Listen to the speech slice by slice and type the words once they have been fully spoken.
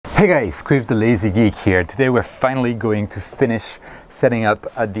Hey guys, Squiv the Lazy Geek here. Today we're finally going to finish setting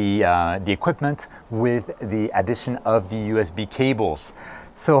up the equipment with the addition of the USB cables.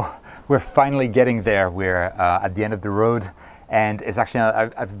 So we're finally getting there. We're at the end of the road, and it's actually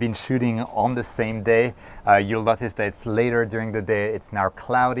I've been shooting on the same day. You'll notice that it's later during the day. It's now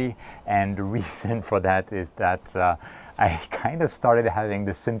cloudy, and the reason for that is that I kind of started having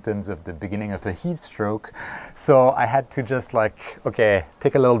the symptoms of the beginning of a heat stroke. So I had to just okay,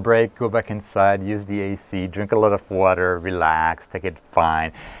 take a little break, go back inside, use the AC, drink a lot of water, relax, take it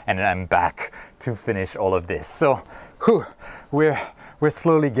fine, and then I'm back to finish all of this. So we're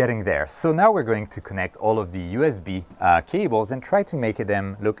slowly getting there. So now we're going to connect all of the USB cables and try to make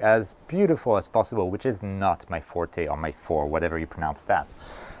them look as beautiful as possible, which is not my forte or my fore, whatever you pronounce that.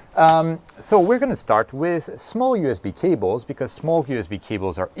 So we're going to start with small USB cables, because small USB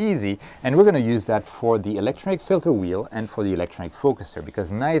cables are easy, and we're going to use that for the electronic filter wheel and for the electronic focuser,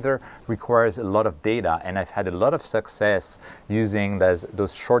 because neither requires a lot of data, and I've had a lot of success using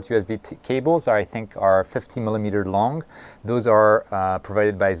those short USB cables that I think are 50 millimeter long. Those are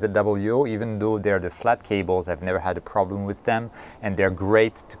provided by ZWO. Even though they're the flat cables, I've never had a problem with them, and they're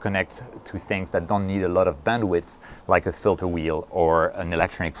great to connect to things that don't need a lot of bandwidth, like a filter wheel or an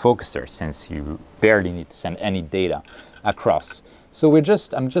electronic focuser, since you barely need to send any data across. So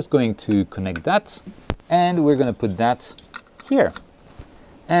I'm just going to connect that, and we're going to put that here,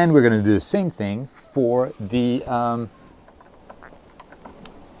 and we're going to do the same thing for the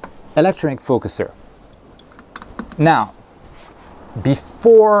electronic focuser. Now,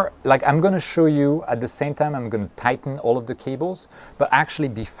 before, I'm going to show you at the same time, I'm going to tighten all of the cables, but actually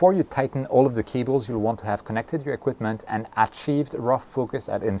before you tighten all of the cables, you'll want to have connected your equipment and achieved rough focus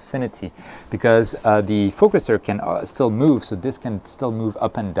at infinity, because the focuser can still move, so this can still move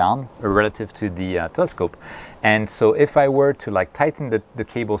up and down relative to the telescope. And so if I were to tighten the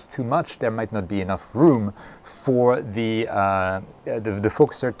cables too much, there might not be enough room for the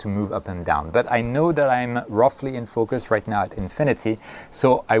focuser to move up and down. But I know that I'm roughly in focus right now at infinity,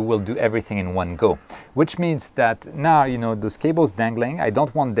 so I will do everything in one go. Which means that now, those cables dangling, I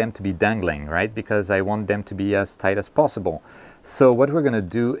don't want them to be dangling, right? Because I want them to be as tight as possible. So what we're going to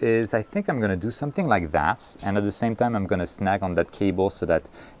do is, I think I'm going to do something like that, and at the same time I'm going to snag on that cable so that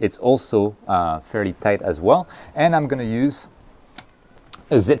it's also fairly tight as well. And I'm going to use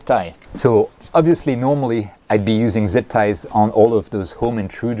a zip tie. So obviously normally I'd be using zip ties on all of those home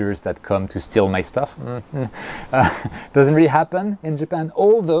intruders that come to steal my stuff. Doesn't really happen in Japan,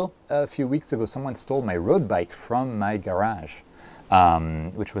 although a few weeks ago someone stole my road bike from my garage,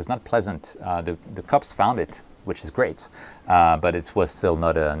 which was not pleasant. The cops found it, which is great, but it was still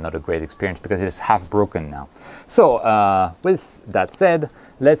not a great experience because it's half broken now. So with that said,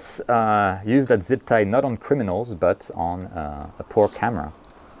 let's use that zip tie not on criminals but on a poor camera,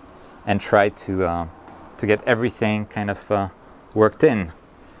 and try to get everything kind of worked in.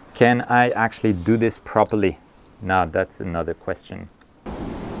 Can I actually do this properly? Now that's another question.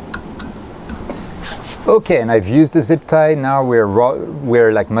 Okay, and I've used the zip tie. Now we're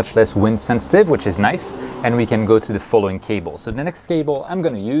much less wind sensitive, which is nice, and we can go to the following cable. So the next cable I'm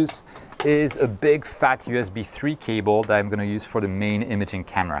going to use is a big fat USB 3 cable that I'm going to use for the main imaging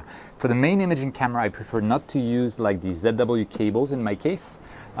camera. For the main imaging camera, I prefer not to use the ZW cables in my case,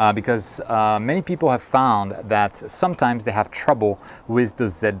 because many people have found that sometimes they have trouble with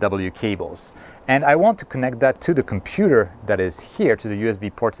those ZW cables. And I want to connect that to the computer that is here, to the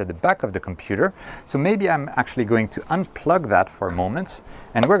USB ports at the back of the computer. So maybe I'm actually going to unplug that for a moment,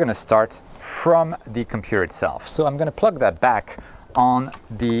 and we're going to start from the computer itself. So I'm going to plug that back on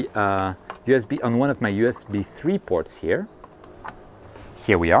the on one of my USB 3 ports here.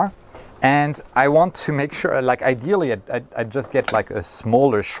 Here we are. And I want to make sure, ideally I'd just get a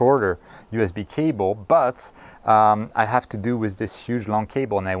smaller, shorter USB cable, but I have to do with this huge long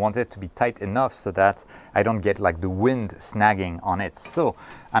cable, and I want it to be tight enough so that I don't get the wind snagging on it. So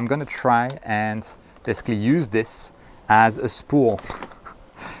I'm going to try and basically use this as a spool.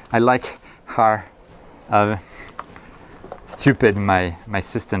 I like how stupid my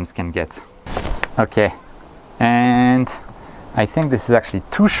systems can get. Okay, and I think this is actually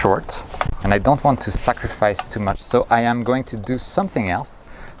too short, and I don't want to sacrifice too much, so I am going to do something else.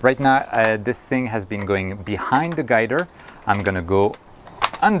 Right now this thing has been going behind the guider. I'm going to go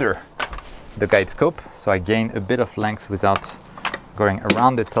under the guide scope, so I gain a bit of length without going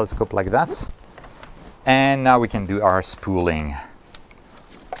around the telescope like that. And now we can do our spooling.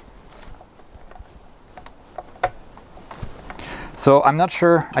 So I'm not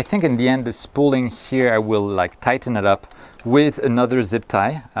sure, I think in the end the spooling here I will tighten it up with another zip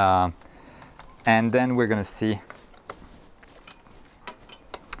tie, and then we're going to see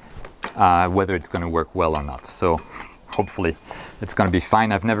whether it's going to work well or not. So hopefully it's going to be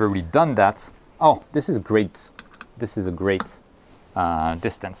fine. I've never really done that. Oh, this is great. This is a great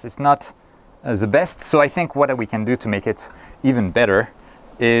distance. It's not the best, so I think what we can do to make it even better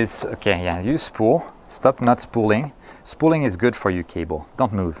is, okay, yeah, use spool. Stop not spooling. Spooling is good for you, cable.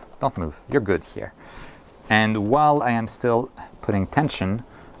 Don't move. Don't move. You're good here. And while I am still putting tension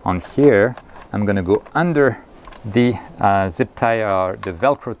on here, I'm going to go under the zip tie or the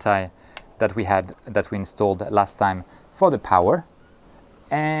Velcro tie that we installed last time for the power,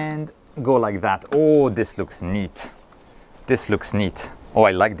 and go like that. Oh, this looks neat. This looks neat. Oh,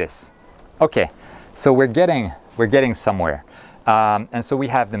 I like this. Okay, so we're getting somewhere. And so we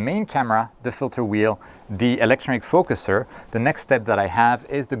have the main camera, the filter wheel, the electronic focuser. The next step that I have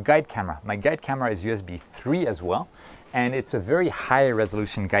is the guide camera. My guide camera is USB 3 as well, and it's a very high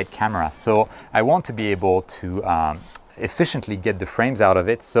resolution guide camera. So I want to be able to efficiently get the frames out of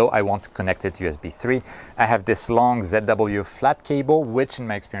it, so I want to connect it to USB 3. I have this long ZW flat cable, which in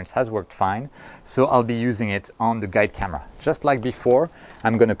my experience has worked fine, so I'll be using it on the guide camera. Just like before,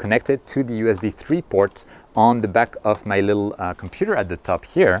 I'm going to connect it to the USB 3 port on the back of my little computer at the top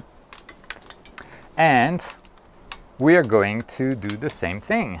here, and we are going to do the same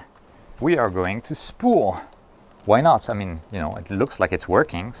thing. We are going to spool. Why not? I mean, you know, it looks like it's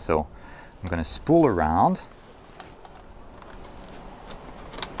working, so I'm going to spool around.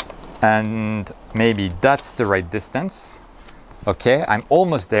 And maybe that's the right distance. Okay, I'm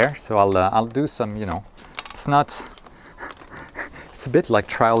almost there, so I'll do some, you know, it's not, it's a bit like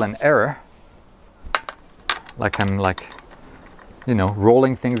trial and error. Like I'm like, you know,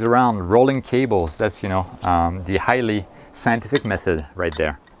 rolling things around, rolling cables. That's, you know, the highly scientific method right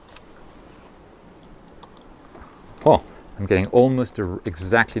there. Oh, I'm getting almost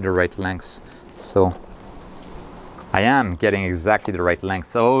exactly the right length. So I am getting exactly the right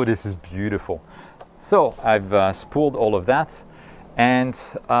length. Oh, this is beautiful. So I've spooled all of that, and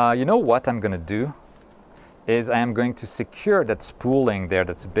you know what I'm going to do is I am going to secure that spooling there.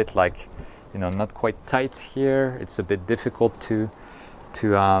 That's a bit like, you know, not quite tight here. It's a bit difficult to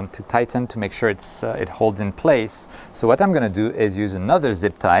tighten, to make sure it holds in place. So what I'm going to do is use another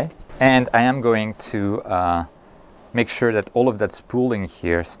zip tie, and I am going to make sure that all of that spooling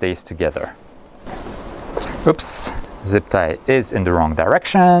here stays together. Oops, zip tie is in the wrong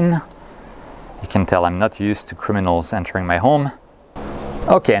direction. You can tell I'm not used to criminals entering my home.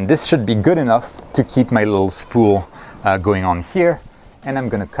 Okay, and this should be good enough to keep my little spool going on here. And I'm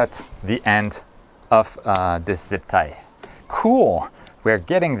gonna cut the end of this zip tie. Cool, we're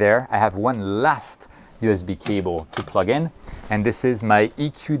getting there. I have one last USB cable to plug in, and this is my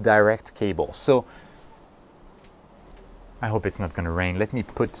EQ Direct cable. So I hope it's not going to rain. Let me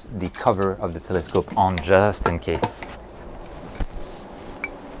put the cover of the telescope on just in case.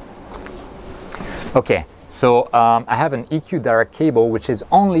 Okay, so I have an EQ Direct cable, which is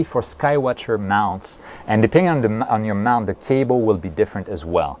only for Skywatcher mounts, and depending on your mount, the cable will be different as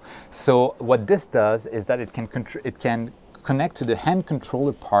well. So what this does is that it can connect to the hand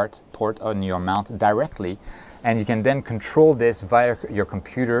controller port on your mount directly, and you can then control this via your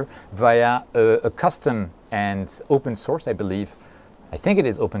computer via a custom and open source, I believe. I think it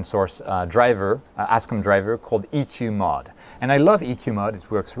is open source driver, ASCII driver called EQ Mod. And I love EQ Mod.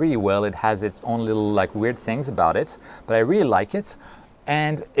 It works really well. It has its own little like weird things about it, but I really like it.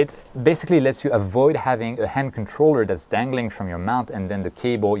 And it basically lets you avoid having a hand controller that's dangling from your mount, and then the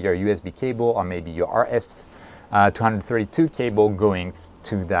cable, your USB cable, or maybe your RS 232 cable going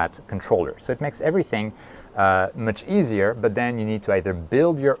to that controller. So it makes everything much easier, but then you need to either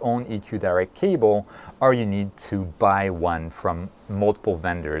build your own EQ Direct cable, or you need to buy one from multiple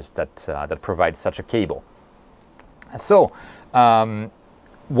vendors that provide such a cable. So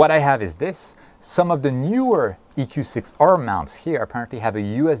what I have is this. Some of the newer EQ6R mounts here apparently have a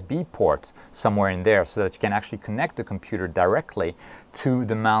USB port somewhere in there, so that you can actually connect the computer directly to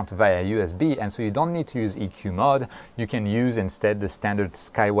the mount via USB, and so you don't need to use EQ Mod. You can use instead the standard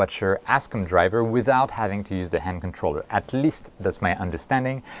Skywatcher ASCII driver without having to use the hand controller. At least that's my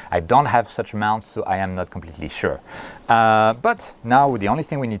understanding. I don't have such mounts, so I am not completely sure. But now the only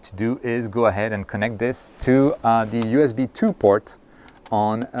thing we need to do is go ahead and connect this to the USB 2 port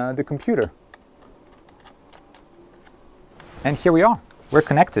on the computer. And here we are, we're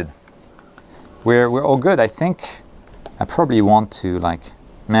connected. We're all good. I think I probably want to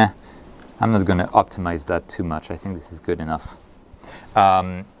I'm not gonna optimize that too much. I think this is good enough.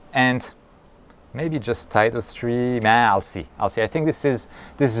 And maybe just tie those three, I'll see. I think this is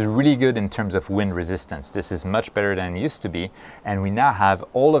really good in terms of wind resistance. This is much better than it used to be. And we now have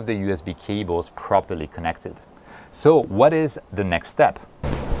all of the USB cables properly connected. So what is the next step?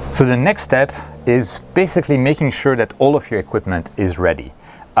 So the next step is basically making sure that all of your equipment is ready.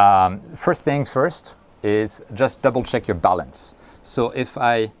 First things first is just double check your balance. So if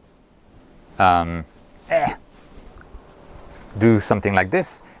I do something like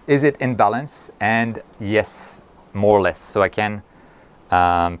this, is it in balance? And yes, more or less. So I can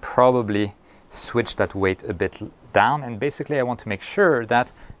probably switch that weight a bit down, and basically I want to make sure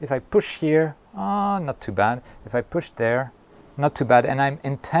that if I push here, not too bad. If I push there, not too bad. And I'm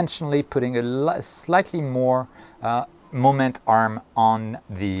intentionally putting a slightly more moment arm on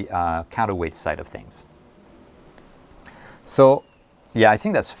the counterweight side of things. So yeah, I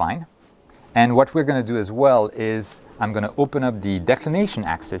think that's fine. And what we're going to do as well is I'm going to open up the declination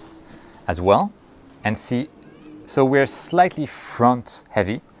axis as well and see. So we're slightly front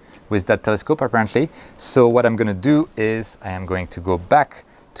heavy with that telescope apparently. So what I'm going to do is I am going to go back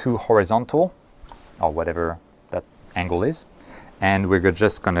to horizontal, or whatever that angle is. And we're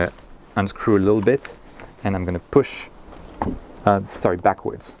just going to unscrew a little bit, and I'm going to push,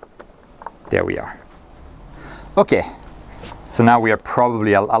 backwards. There we are. Okay. So now we are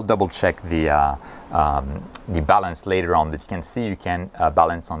probably, I'll double check the balance later on, but you can see you can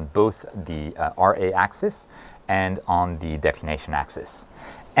balance on both the RA axis and on the declination axis.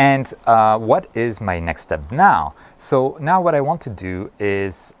 And what is my next step now? So now what I want to do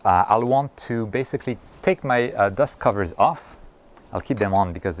is I'll want to basically take my dust covers off. I'll keep them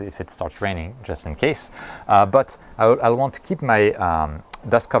on because if it starts raining, just in case. But I'll want to keep my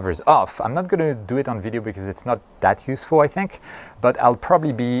dust covers off. I'm not going to do it on video because it's not that useful, I think. But I'll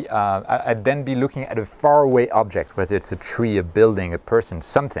probably be, I'd then be looking at a faraway object, whether it's a tree, a building, a person,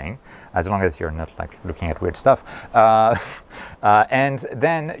 something, as long as you're not like looking at weird stuff. And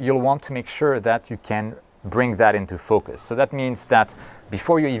then you'll want to make sure that you can bring that into focus. So that means that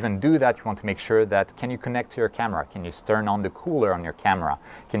before you even do that, you want to make sure that, can you connect to your camera? Can you turn on the cooler on your camera?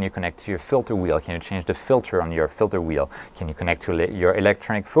 Can you connect to your filter wheel? Can you change the filter on your filter wheel? Can you connect to your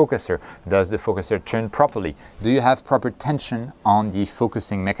electronic focuser? Does the focuser turn properly? Do you have proper tension on the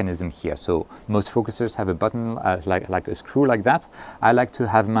focusing mechanism here? So most focusers have a button like a screw like that. I like to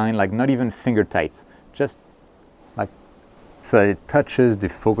have mine like not even finger tight, just like so it touches the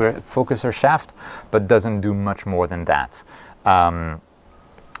focuser shaft, but doesn't do much more than that.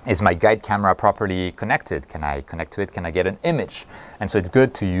 Is my guide camera properly connected? Can I connect to it? Can I get an image? And so it's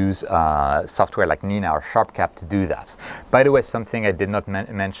good to use software like Nina or sharpcap to do that. By the way, something I did not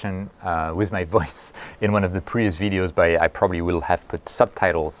mention with my voice in one of the previous videos, but I probably will have put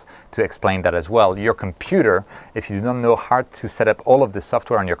subtitles to explain that as well. Your computer, if you don't know how to set up all of the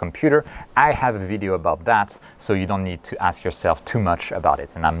software on your computer, I have a video about that, so you don't need to ask yourself too much about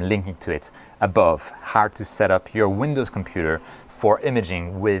it. And I'm linking to it above, how to set up your Windows computer for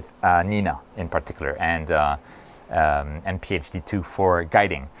imaging with Nina in particular, and PhD2 for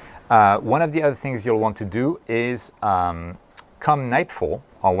guiding. One of the other things you'll want to do is come nightfall,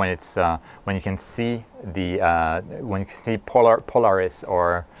 or when it's when you can see the when you can see Polaris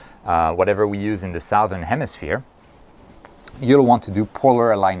or whatever we use in the southern hemisphere, you'll want to do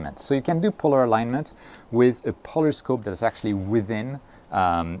polar alignment. So you can do polar alignment with a polar scope that's actually within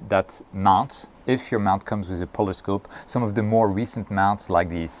that mount. If your mount comes with a polar scope, some of the more recent mounts like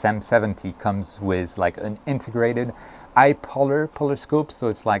the SAM70 comes with like an integrated polar scope. So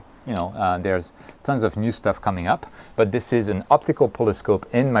it's like, you know, there's tons of new stuff coming up, but this is an optical polar scope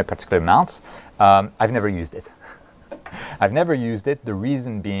in my particular mount. I've never used it. I've never used it. The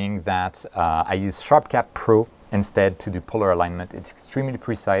reason being that I use sharpcap Pro instead to do polar alignment. It's extremely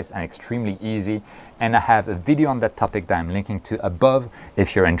precise and extremely easy, and I have a video on that topic that I'm linking to above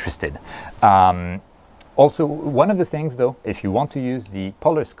if you're interested. Also, one of the things though, if you want to use the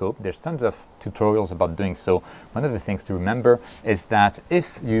polar scope, there's tons of tutorials about doing so. One of the things to remember is that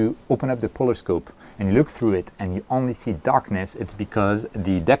if you open up the polar scope and you look through it and you only see darkness, it's because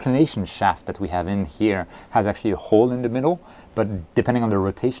the declination shaft that we have in here has actually a hole in the middle, but depending on the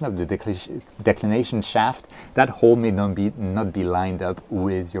rotation of the declination shaft, that hole may not be lined up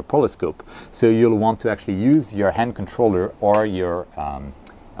with your polar scope. So you'll want to actually use your hand controller or your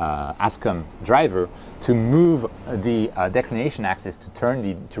ASCOM driver to move the declination axis,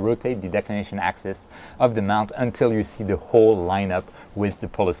 to rotate the declination axis of the mount until you see the whole line up with the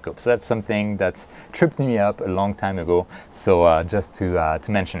polar scope. So that's something that tripped me up a long time ago, so just to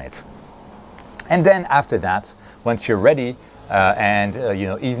mention it. And then after that, once you're ready and you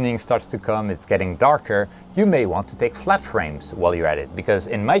know, evening starts to come, it's getting darker, you may want to take flat frames while you're at it, because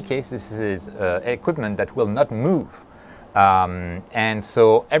in my case this is equipment that will not move. And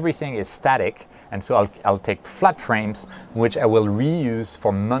so everything is static, and so I'll take flat frames which I will reuse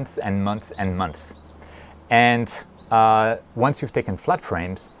for months and months and months. And once you've taken flat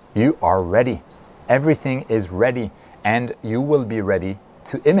frames, you are ready. Everything is ready, and you will be ready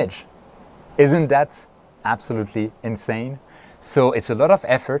to image. Isn't that absolutely insane? So it's a lot of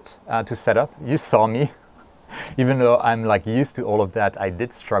effort to set up. You saw me. Even though I'm like used to all of that, I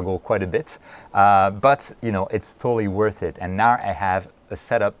did struggle quite a bit, but you know, it's totally worth it. And now I have a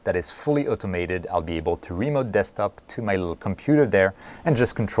setup that is fully automated. I'll be able to remote desktop to my little computer there and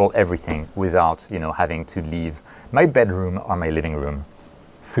just control everything without, you know, having to leave my bedroom or my living room.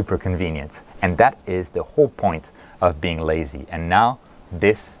 Super convenient. And that is the whole point of being lazy. And now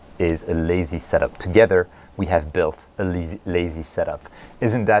this is a lazy setup. Together we have built a lazy setup.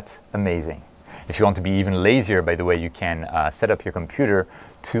 Isn't that amazing? If you want to be even lazier, by the way, you can set up your computer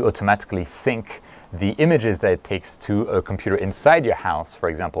to automatically sync the images that it takes to a computer inside your house, for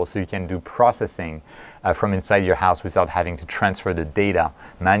example, so you can do processing from inside your house without having to transfer the data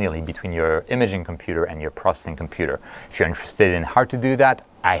manually between your imaging computer and your processing computer. If you're interested in how to do that,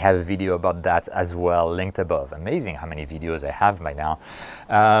 I have a video about that as well, linked above. Amazing how many videos I have by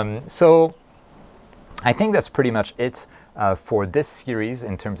now. So I think that's pretty much it for this series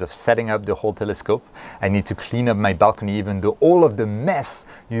in terms of setting up the whole telescope. I need to clean up my balcony, even though all of the mess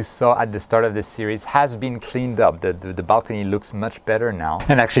you saw at the start of this series has been cleaned up. The balcony looks much better now.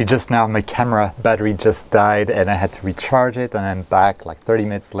 And actually just now my camera battery just died and I had to recharge it, and I'm back like 30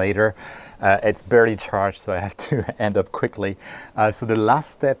 minutes later. It's barely charged, so I have to end up quickly. So the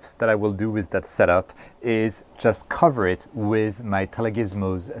last step that I will do with that setup is just cover it with my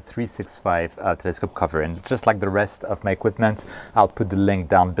telegizmos 365 telescope cover. And just like the rest of my equipment, I'll put the link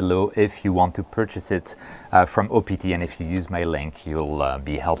down below if you want to purchase it from OPT. And if you use my link, you'll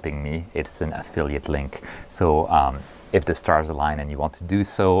be helping me. It's an affiliate link. So if the stars align and you want to do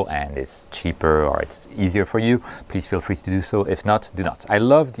so and it's cheaper or it's easier for you, please feel free to do so. If not, do not. I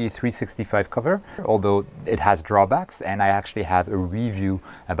love the 365 cover, although it has drawbacks, and I actually have a review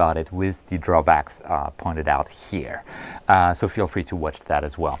about it with the drawbacks pointed out here. So feel free to watch that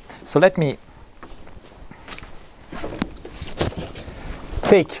as well. So let me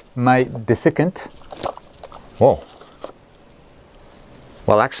take my desiccant. Whoa.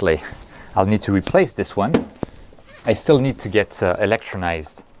 Well, actually, I'll need to replace this one. I still need to get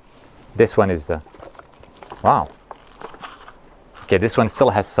electronized. This one is, wow. Okay, this one still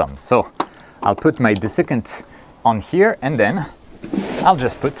has some. So I'll put my desiccant on here, and then I'll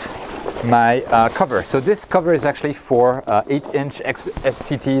just put my cover. So this cover is actually for 8-inch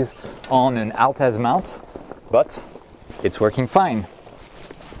SCTs on an Altaz mount, but it's working fine.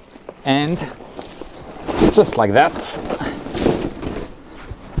 And just like that,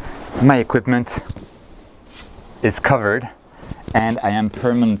 my equipment is covered and I am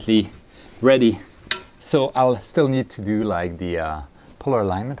permanently ready. So I'll still need to do like the polar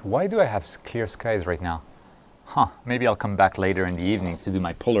alignment. Why do I have clear skies right now? Maybe I'll come back later in the evening to do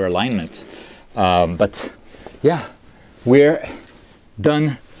my polar alignment. But yeah, we're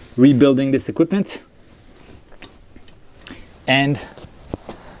done rebuilding this equipment, and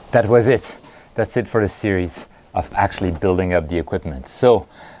that was it. That's it for the series of actually building up the equipment. So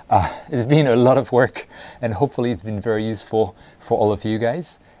it's been a lot of work, and hopefully it's been very useful for all of you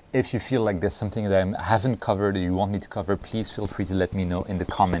guys. If you feel like there's something that I haven't covered or you want me to cover, please feel free to let me know in the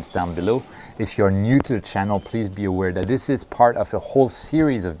comments down below. If you're new to the channel, please be aware that this is part of a whole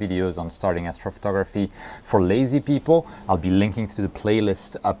series of videos on starting astrophotography for lazy people. I'll be linking to the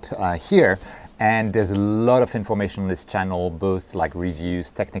playlist up here. And there's a lot of information on this channel, both like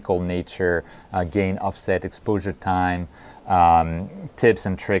reviews, technical nature, gain, offset, exposure time, tips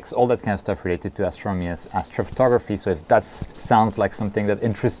and tricks, all that kind of stuff related to astronomy and astrophotography. So if that sounds like something that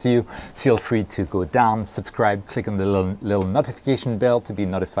interests you, feel free to go down, subscribe, click on the little notification bell to be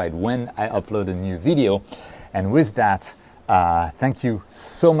notified when I upload a new video. And with that, thank you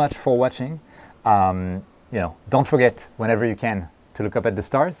so much for watching. Don't forget whenever you can to look up at the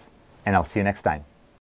stars, and I'll see you next time.